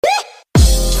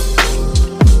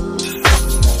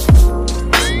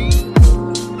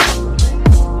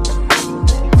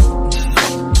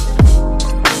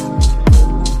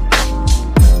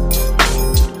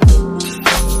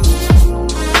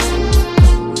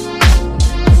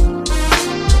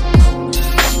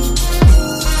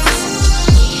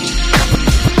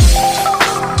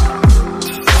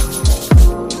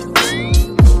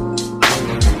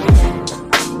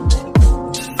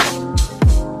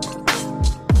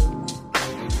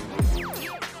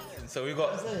we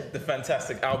got the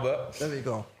fantastic Albert. There we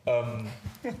go.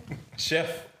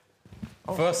 Chef.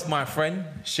 First, my friend,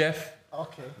 chef.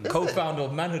 Okay. Co-founder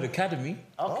of Manhood Academy.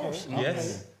 Okay.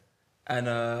 Yes. And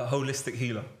a holistic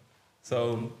healer.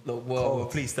 So look, we're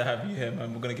pleased to have you here,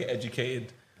 man. We're gonna get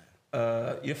educated.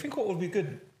 You think what would be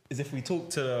good is if we talk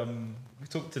to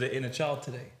the inner child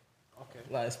today. Okay.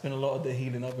 Like it's been a lot of the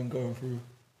healing I've been going through,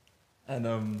 and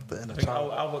I think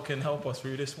Albert can help us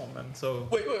through this one, man. So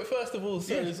Wait, first of all,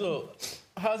 sorry, so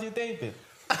how's your day been?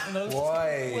 You know?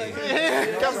 Why?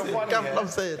 I'm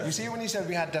saying. You see, when you said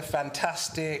we had the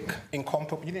fantastic,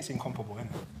 incomparable, you didn't say incomparable,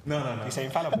 innit? no. You say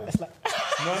infallible. No. He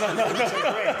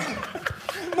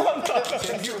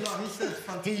said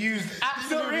He used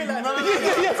absolutely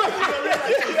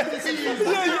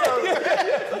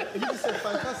He just said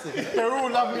fantastic. They're all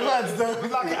lovely words, though.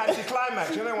 Like an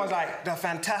anticlimax. You know, one's like the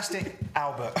fantastic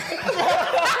Albert.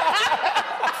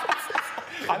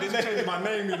 I didn't change my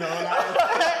name, you know.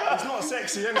 Like, it's not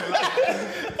sexy, innit?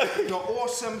 Like, the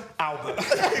awesome Albert.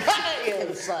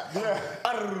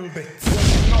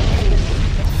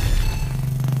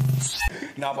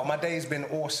 No, but my day's been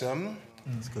awesome.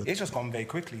 It's just gone very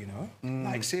quickly, you know.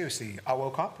 Like seriously, I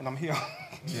woke up and I'm here.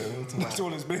 That's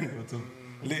all it's been.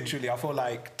 Literally, I feel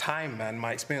like time, man.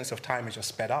 My experience of time is just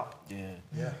sped up.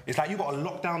 Yeah. It's like you got a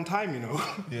lockdown time, you know.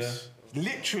 Yeah.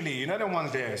 Literally, you know them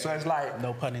ones there. So it's like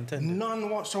No pun intended. none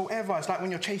whatsoever. It's like when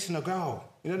you're chasing a girl.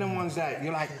 You know them ones that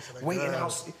you're like waiting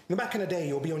out. Back in the day,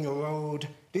 you'll be on your road.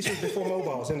 This was before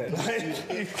mobiles, isn't it?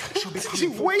 Like, she'll be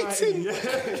coming waiting.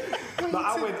 But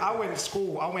I went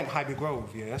school. I went Highbury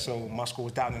Grove, yeah. So my school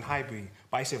was down in Highbury,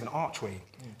 but I used to live in Archway.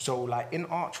 So like in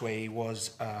Archway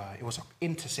was it was an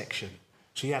intersection.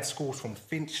 So you had schools from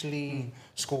Finchley,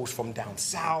 schools from down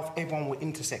south. Everyone would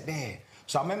intersect there.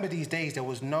 So I remember these days there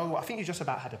was no. I think you just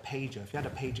about had a pager. If you had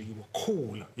a pager, you were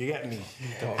cool. You get me?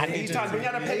 And these times when you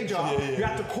had a pager, you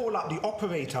had to call up the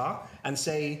operator and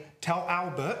say, "Tell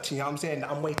Albert, you know what I'm saying,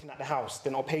 that I'm waiting at the house."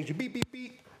 Then I'll page you. Beep beep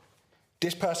beep.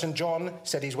 This person, John,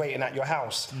 said he's waiting at your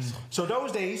house. So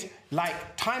those days, like,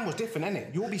 time was different,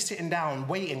 innit? You'll be sitting down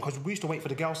waiting, because we used to wait for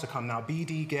the girls to come now.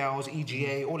 BD girls,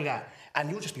 EGA, all of that. And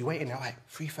you'll just be waiting. They're like,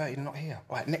 3:30, they're not here.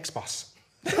 All right, next bus.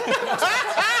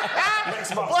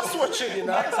 Next bus. Bus watching, you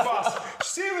know. Next bus.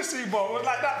 Seriously, bro, it was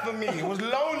like that for me. It was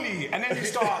lonely. And then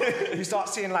you start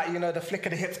seeing, like, you know, the flick of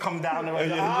the hips come down. And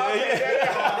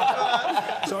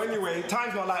So anyway,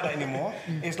 time's not like that anymore.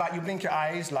 It's like you blink your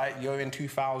eyes, like you're in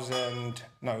 2000.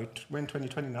 No, we're in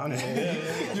 2020 now, isn't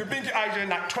it? You blink your eyes, you're in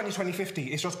like 2050.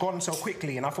 It's just gone so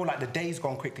quickly, and I feel like the day's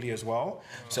gone quickly as well.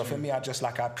 So for me, I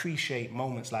appreciate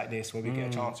moments like this where we get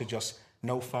a chance to just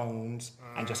no phones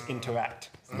and just interact.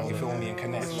 You feel me, and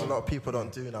connect. A lot of people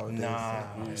don't do nowadays. Nah,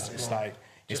 it's like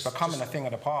it's becoming a thing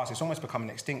of the past. It's almost becoming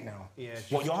extinct now. Yeah,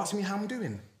 What, you're asking me how I'm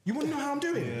doing? You want to know how I'm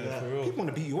doing? Yeah, for real. People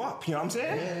want to beat you up. You know what I'm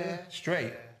saying? Yeah.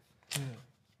 Straight.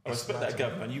 I respect that,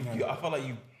 Gav, man. You, I feel like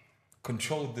you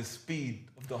controlled the speed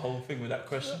of the whole thing with that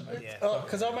question, man.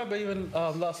 Because I remember even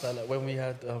last night, like when we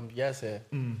had Yaz here,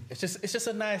 it's just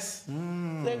a nice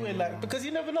thing with, like, because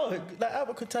you never know. Like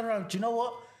Albert could turn around. Do you know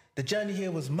what? The journey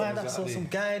here was mad. I saw some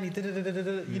guy and he did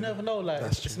it. You never know. Like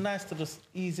it's nice to just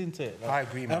ease into it. Like, I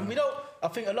agree, man. And we don't. I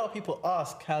think a lot of people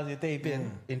ask how's your day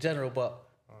been in general, but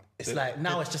it's like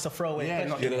now it's just a throwaway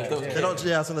question. They don't.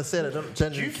 Yeah, I was gonna say they don't Do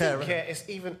genuinely you care. think it's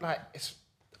even like it's?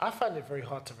 I find it very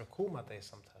hard to recall my day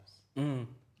sometimes.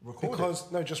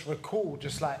 Just recall,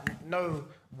 just like know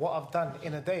what I've done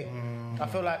in a day. I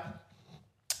feel like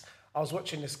I was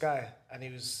watching this guy and he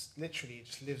was literally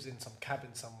just lives in some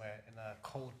cabin somewhere in a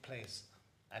cold place,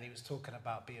 and he was talking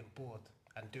about being bored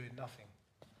and doing nothing.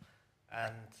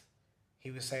 And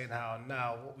he was saying how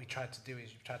now what we try to do is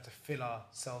we try to fill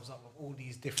ourselves up with all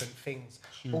these different things,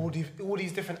 all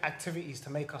these different activities to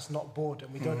make us not bored,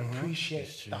 and we don't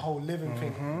appreciate the whole living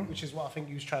thing, which is what I think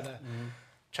he was trying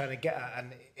to get at.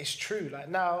 And it's true. Like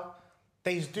now,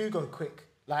 days do go quick.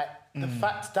 Like the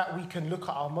fact that we can look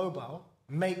at our mobile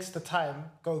makes the time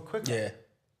go quicker. Yeah.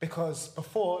 Because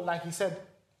before, like he said,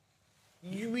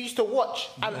 we used to watch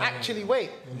and actually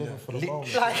wait.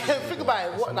 Like, think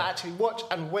about it, actually watch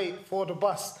and wait for the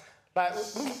bus. Like,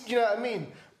 you know what I mean?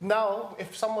 Now,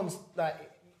 if someone's like,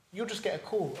 you'll just get a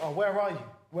call, oh, where are you?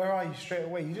 Where are you? Straight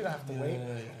away, you didn't have to wait.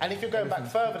 And if you're going back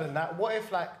further than that, what if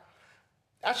like,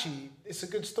 actually, it's a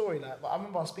good story. Like, I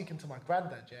remember I was speaking to my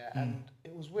granddad, and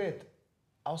it was weird.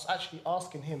 I was actually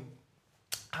asking him,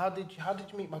 how did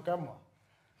you meet my grandma?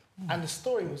 And the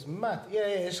story was mad.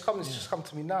 It's just come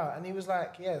to me now. And he was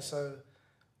like, so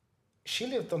she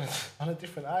lived on a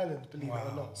different island, believe it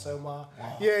or not. So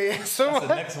so That's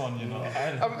the next one, you know.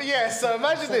 so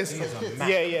imagine this. So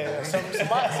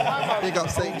my mum, Big up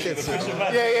St. Kitts. So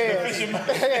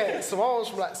I was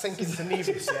from like St. Kitts and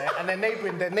Nevis, and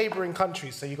they're neighbouring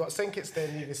countries. So you got St. Kitts there,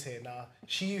 Nevis here. Now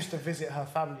she used to visit her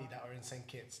family that are in St.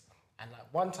 Kitts, and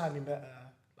like one time he met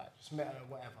her, like just met her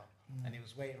or whatever, and he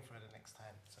was waiting for her the next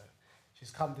time. So she's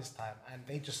come this time, and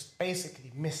they just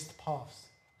basically missed paths.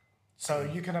 So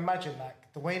you can imagine,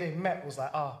 like, the way they met was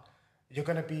like, you're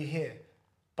going to be here.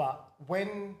 But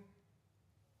when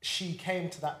she came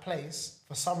to that place,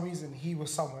 for some reason, he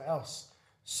was somewhere else.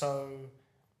 So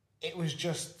it was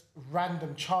just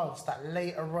random chance that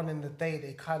later on in the day,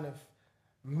 they kind of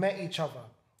met each other.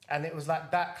 And it was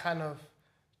like that kind of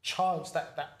chance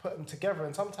that put them together.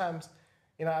 And sometimes,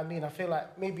 you know what I mean? I feel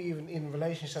like maybe even in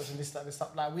relationships and this stuff,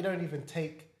 like, we don't even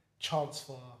take chance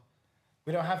for...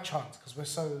 We don't have chance because we're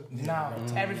so now.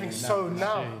 Everything's so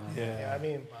now. You know what I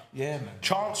mean? But man.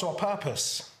 Chance or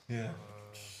purpose? Yeah.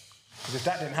 Because if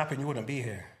that didn't happen, you wouldn't be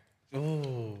here.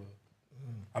 Ooh.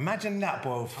 Imagine that,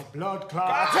 bro. a blood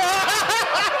clot.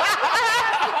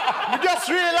 You just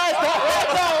realised that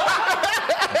right now.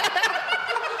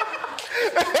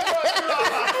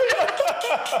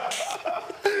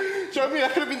 Do you know what I mean?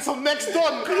 That could have been some next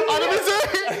Don. I'd have been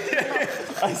saying.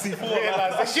 I see four.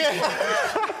 Realise this shit.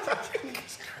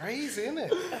 It's crazy, isn't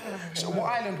it? So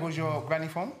what island was your granny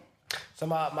from? So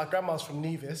my grandma's from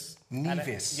Nevis.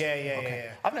 Nevis?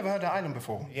 Yeah. I've never heard that island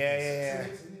before. Yeah.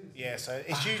 So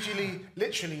it's usually,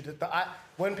 literally,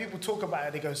 when people talk about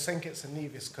it, they go St. Kitts and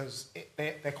Nevis because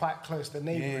they're quite close, they're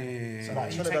neighbouring. So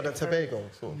like, Trinidad and Tobago.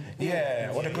 Sort of.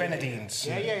 Or the Grenadines.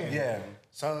 Yeah.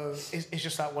 So it's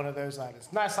just like one of those islands.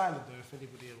 Nice island though, if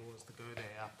anybody ever wants to go there,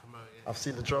 I promote it. I've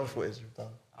seen the drone footage you've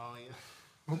done. Oh,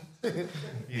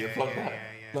 yeah. Plug that.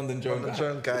 London drone. The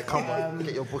drone guy, come on,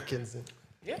 get your bookings in.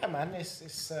 Yeah, man,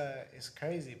 it's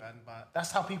crazy, man. But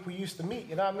that's how people used to meet.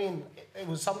 You know what I mean? It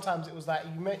was sometimes it was like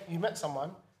you met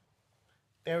someone.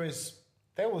 There was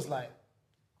like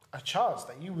a chance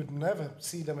that you would never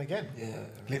see them again. Yeah,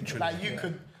 literally. Like you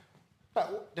could. Like,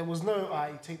 there was no.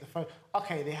 You take the phone.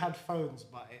 Okay, they had phones,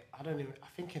 but I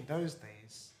think in those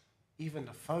days, even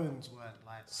the phones weren't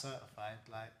like certified.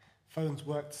 Like phones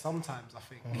worked sometimes. I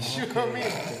think. You know what I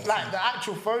mean? Like the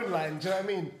actual phone line. Do you know what I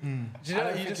mean? Do you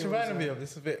know? You just reminded me of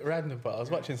this. Is a bit random, but I was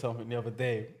watching something the other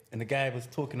day, and the guy was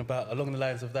talking about along the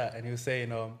lines of that, and he was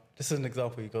saying, this is an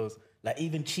example. He goes, like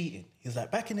even cheating. He was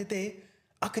like, back in the day,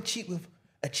 I could cheat with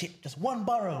a chick just one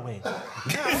borough away. You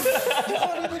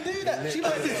can't even do that. She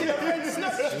might see her friends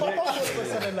snap, just pop up or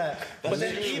something like that. But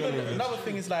then even another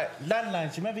thing is like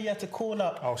landlines. You remember you had to call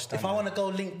up. If I want to go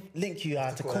link you, I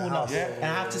had to call up. And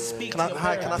I have to speak to your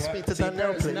parents. Can I speak to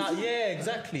Danielle, please? Yeah,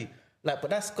 exactly. Like, but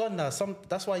that's gone now.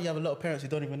 That's why you have a lot of parents who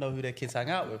don't even know who their kids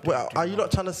hang out with. Well, are you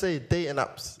not trying to say dating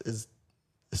apps it's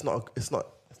not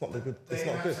the good. It's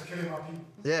not good.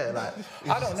 Yeah, like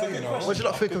I don't know, you know. What do you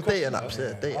not think of dating apps?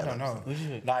 Yeah, dating I don't apps.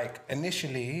 know. Like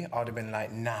initially, I'd have been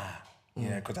like, nah,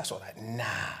 because that's what like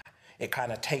nah. It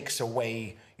kind of takes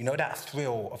away, you know, that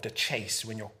thrill of the chase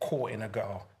when you're courting a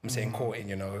girl. I'm saying courting,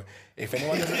 you know. If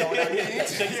anyone doesn't know what that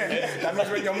means, that means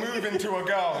when you're moving to a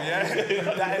girl,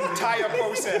 that entire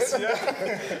process,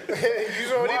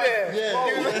 You're already there.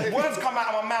 Yeah. Words come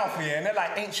out of my mouth, and they're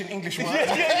like ancient English words.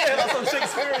 That's some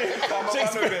Shakespearean.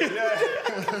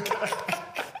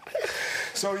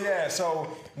 So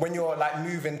when you're like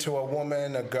moving to a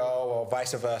woman, a girl, or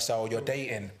vice versa, or you're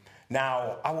dating,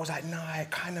 now I was like, nah,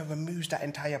 it kind of removes that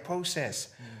entire process.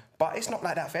 But it's not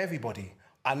like that for everybody.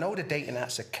 I know the dating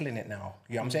apps are killing it now.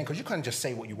 You know what I'm saying? Because you can't just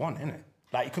say what you want, innit?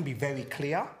 Like, you can be very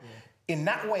clear. In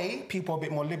that way, people are a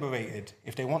bit more liberated.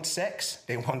 If they want sex,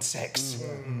 they want sex. You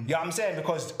know what I'm saying?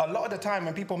 Because a lot of the time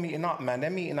when people are meeting up, man, they're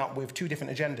meeting up with two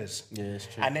different agendas. Yeah, it's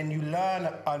true. And then you learn,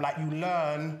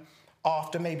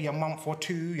 after maybe a month or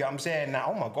two, you know what I'm saying?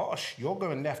 Now, oh my gosh, you're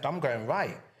going left, I'm going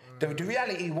right. The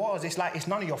reality was, it's like, it's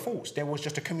none of your faults. There was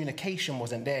just a communication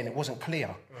wasn't there and it wasn't clear.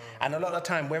 And a lot of the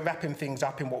time, we're wrapping things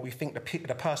up in what we think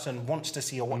the person wants to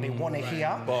see or what they want to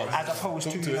hear, as opposed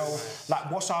to, you know,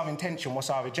 like, what's our intention, what's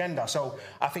our agenda? So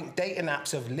I think dating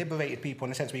apps have liberated people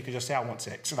in the sense where you could just say, I want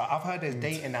sex. So, like, I've heard there's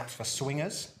dating apps for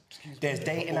swingers. There's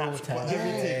dating apps for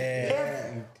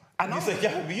everything. And you said,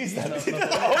 yeah, we use that. It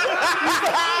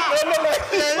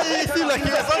seemed like he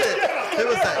was on it. It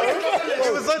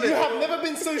was on it. You have never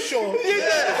been so sure. I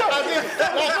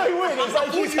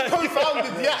thought you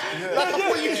co-founded the app. Like, I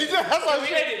thought you should do. That's how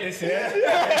we edit this, You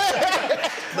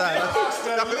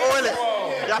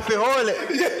have to oil it.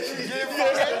 Give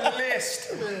us a list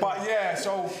But yeah,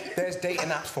 so there's dating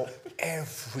apps for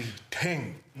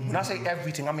everything. When I say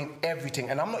everything, I mean everything.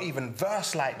 And I'm not even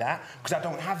versed like that because I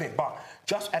don't have it. But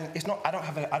it's not. I don't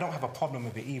have a problem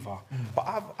with it either.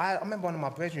 But I remember one of my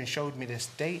brethren showed me this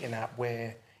dating app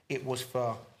where it was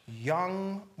for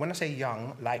young. When I say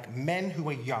young, like men who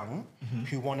are young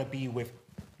who want to be with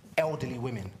elderly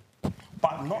women,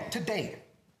 but not to date,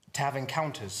 to have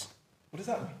encounters. What does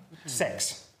that mean?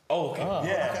 Sex. Oh, okay. Yeah. Like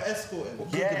an escorting.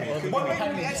 Yeah. Well, Like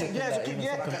not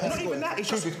even that. It's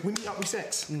just we meet up with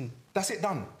sex. That's it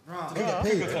done.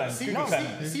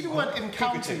 See the word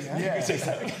encounter, yeah?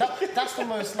 That's the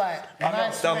most like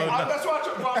nice way That's why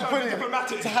I'm trying to be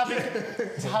diplomatic. to have.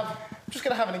 I'm just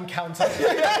gonna have an encounter.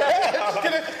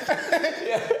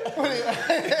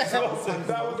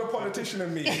 That was a politician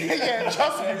in me. Yeah,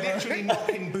 trust me. They're literally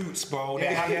knocking boots, bro.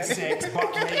 They're having sex,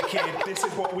 butt naked. This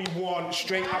is what we want.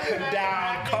 Straight up and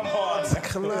down. Come on.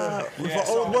 With an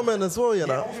old woman as well, you Yeah,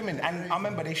 know. old women. And I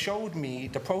remember they showed me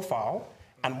the profile.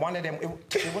 And one of them, it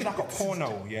was like a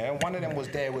porno, yeah? One of them was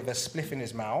there with a spliff in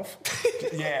his mouth.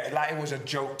 Yeah, like it was a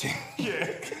joke thing. Yeah.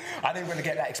 I didn't really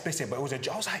get that explicit, but it was a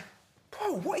joke. I was like,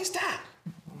 bro, what is that?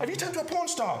 Have you turned to a porn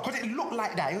star? Because it looked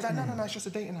like that. He was like, no, it's just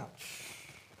a dating app.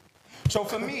 So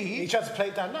for me... He tried to play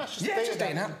it down. No, it's just Yeah, it's just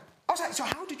dating app. I was like, so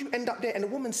how did you end up there? And the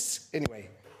woman's... Anyway.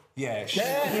 Yeah.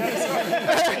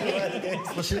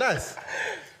 Was she nice?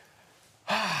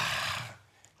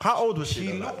 How old was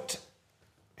she?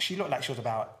 She looked like she was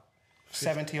about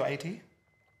 70 or 80.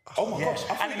 Oh my gosh.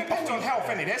 And it depends on health,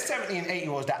 innit? There's 70 and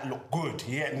 80-year-olds that look good,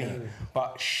 you get me?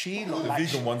 But she looked like...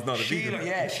 vegan ones, not the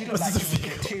vegan. She looked like she was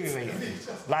deteriorating.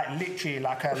 Like literally,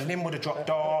 like her limb would have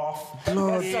dropped off,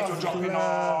 her ears were dropping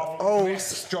off,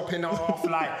 breasts dropping off.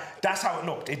 Like, that's how it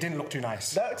looked. It didn't look too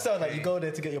nice. That sounds like you go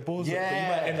there to get your balls up, but you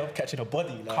might end up catching a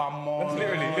body. Like. Come on.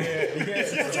 Literally.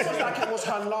 It's almost like it was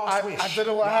her last wish. I don't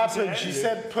know what happened. She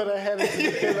said put her head into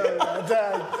the pillow.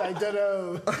 I don't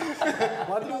know.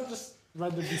 Why did I just...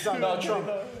 randomly sound like Trump?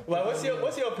 Well, what's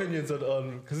your opinions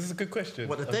on? Because this is a good question.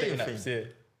 What, the on dating apps, thing? yeah.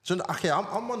 So, okay,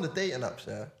 I'm on the dating apps,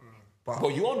 yeah. But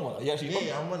Well, you on one? You actually on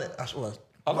yeah, I'm on it. I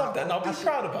love that. And I'll be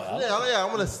proud about it. Yeah,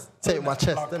 I'm gonna take my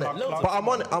chest, innit? plug. But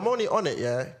I'm only on it,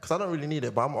 yeah, because I don't really need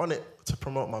it. But I'm on it to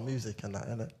promote my music and that,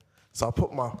 innit? So I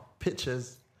put my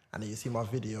pictures, and then you see my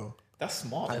video. That's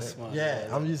smart. And yeah,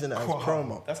 I'm using it as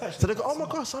promo. That's actually so they go, oh my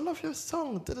gosh, I love your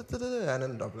song. And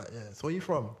then I'm like, yeah, so where you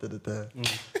from? Do you get what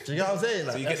I'm saying?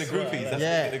 Like, So you get the groupies. That's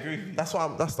yeah, what you get the groupies.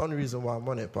 That's the only reason why I'm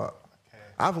on it. But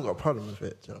I haven't got a problem with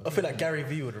it. Do you know? I feel like Gary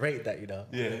Vee would rate that, you know.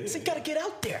 Yeah. He said, gotta get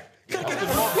out there. Gotta get out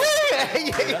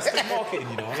That's good marketing,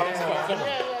 you know. That's quite clever.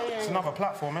 It's another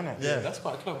platform, innit? Yeah. That's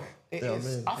quite clever. It Yeah,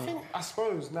 is. I mean- I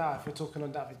suppose now, if we're talking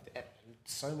on that, with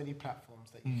so many platforms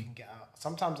that you can get out.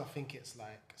 Sometimes I think it's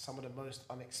like some of the most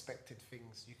unexpected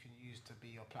things you can use to be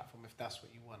your platform if that's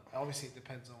what you want. Obviously, it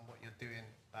depends on what you're doing.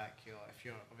 Like if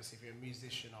you're a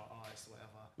musician or artist or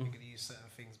whatever, you're going to use certain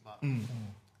things. But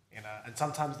you know, and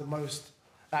sometimes the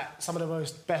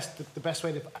best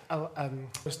way to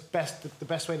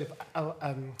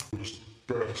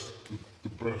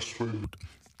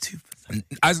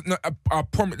As no, I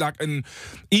promise, like, and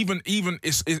even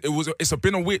it's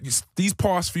been a weird these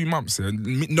past few months,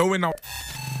 and knowing how.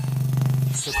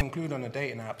 To conclude on a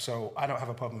dating app, so I don't have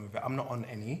a problem with it. I'm not on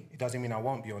any. It doesn't mean I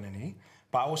won't be on any.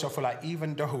 But I also feel like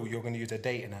even though you're going to use a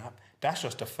dating app, that's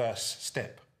just the first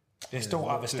step. There's still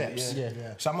other steps.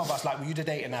 Some of us, like, we use a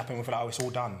dating app and we feel like, oh, it's all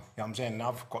done. You know what I'm saying? And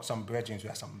I've got some brethren who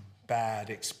had some bad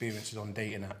experiences on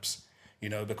dating apps, you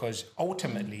know, because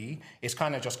ultimately it's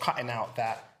kind of just cutting out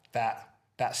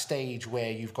that stage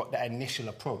where you've got that initial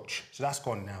approach. So that's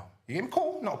gone now. You get me?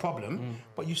 Cool, not a problem,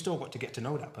 but you still got to get to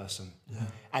know that person.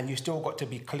 And you still got to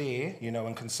be clear, you know,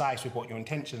 and concise with what your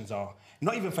intentions are.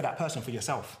 Not even for that person, for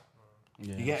yourself.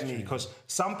 You get me? Because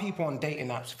some people on dating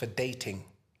apps for dating,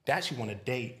 they actually want to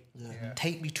date.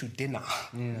 Take me to dinner.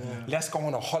 Let's go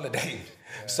on a holiday.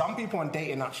 Some people on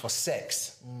dating apps for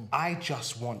sex. I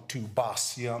just want to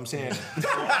bust. You know what I'm saying?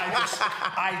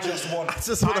 I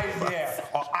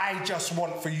just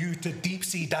want for you to deep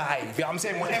sea dive. You know what I'm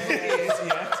saying? Whatever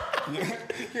it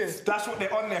is, that's what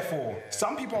they're on there for.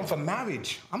 Some people on for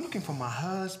marriage. I'm looking for my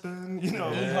husband. You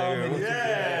know. Do you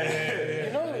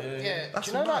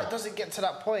know that doesn't get to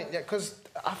that point yet? Because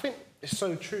I think it's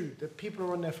so true that people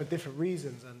are on there for different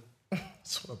reasons and.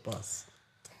 It's what a bus.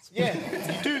 Yeah,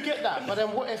 you do get that. But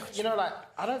then what if, you know, like,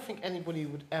 I don't think anybody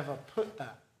would ever put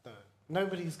that, though.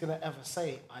 Nobody's going to ever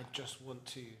say, I just want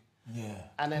to. Yeah.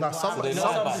 And then some men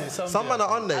are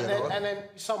on there, and then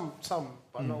some,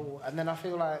 but not all. And then I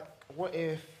feel like, what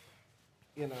if,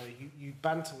 you know, you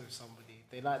banter with somebody,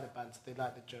 they like the banter, they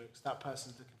like the jokes, that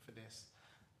person's looking for this.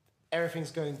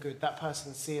 everything's going good. That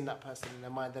person's seeing that person in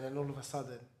their mind, and then all of a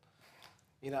sudden,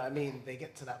 you know what I mean? They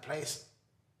get to that place,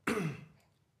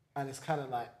 and it's kind of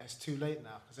like it's too late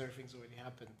now because everything's already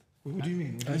happened. What do you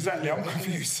mean? Exactly, I'm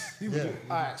confused. Yeah.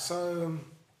 All right, so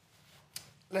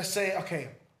let's say, okay.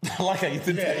 I like how you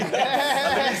did that.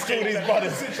 Let me school these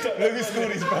brothers.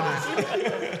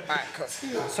 All right, cool.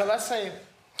 So let's say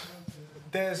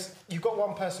you've got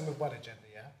one person with one agenda,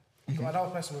 yeah? You've got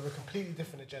another person with a completely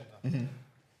different agenda.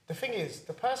 The thing is,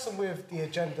 the person with the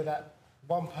agenda that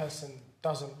one person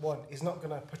doesn't want is not going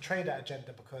to portray that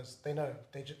agenda because they know,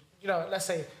 you know, let's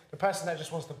say the person that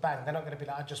just wants to bang, they're not going to be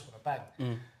like, I just want to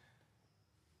bang.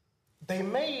 They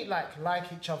may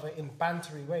like each other in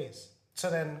bantery ways. So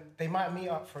then they might meet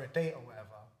up for a date or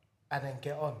whatever and then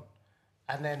get on.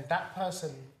 And then that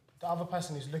person, the other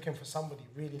person who's looking for somebody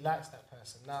really likes that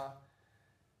person. Now,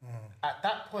 at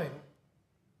that point,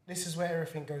 this is where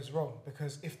everything goes wrong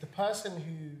because if the person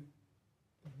who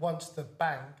wants to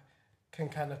bang can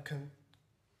kind of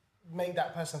make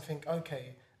that person think,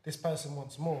 okay, this person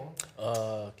wants more,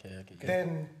 okay.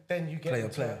 then you get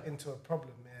into a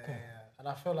problem. Yeah. And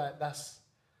I feel like that's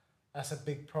a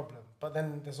big problem. But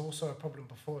then there's also a problem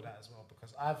before that as well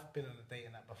because I've been on a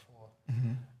dating app before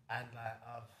and like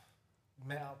I've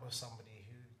met up with somebody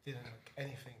who didn't look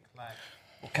anything like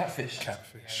Catfish. Yeah.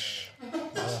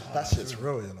 That shit's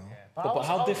real, you know. Yeah. But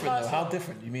how different though? How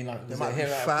different? You mean like was it here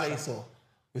at a place or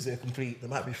was it a complete? They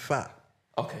might be fat.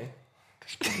 Okay.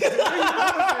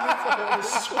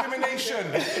 Discrimination.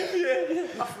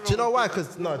 Do you know why?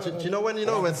 Because do you know when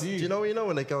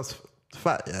when a girl's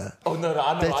fat? Yeah. Oh no, I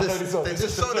know. I know this one. They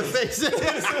just saw the face.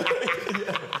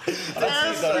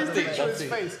 That's his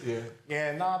face.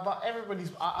 Yeah, nah, but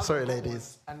everybody's. Sorry,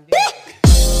 ladies. And yeah,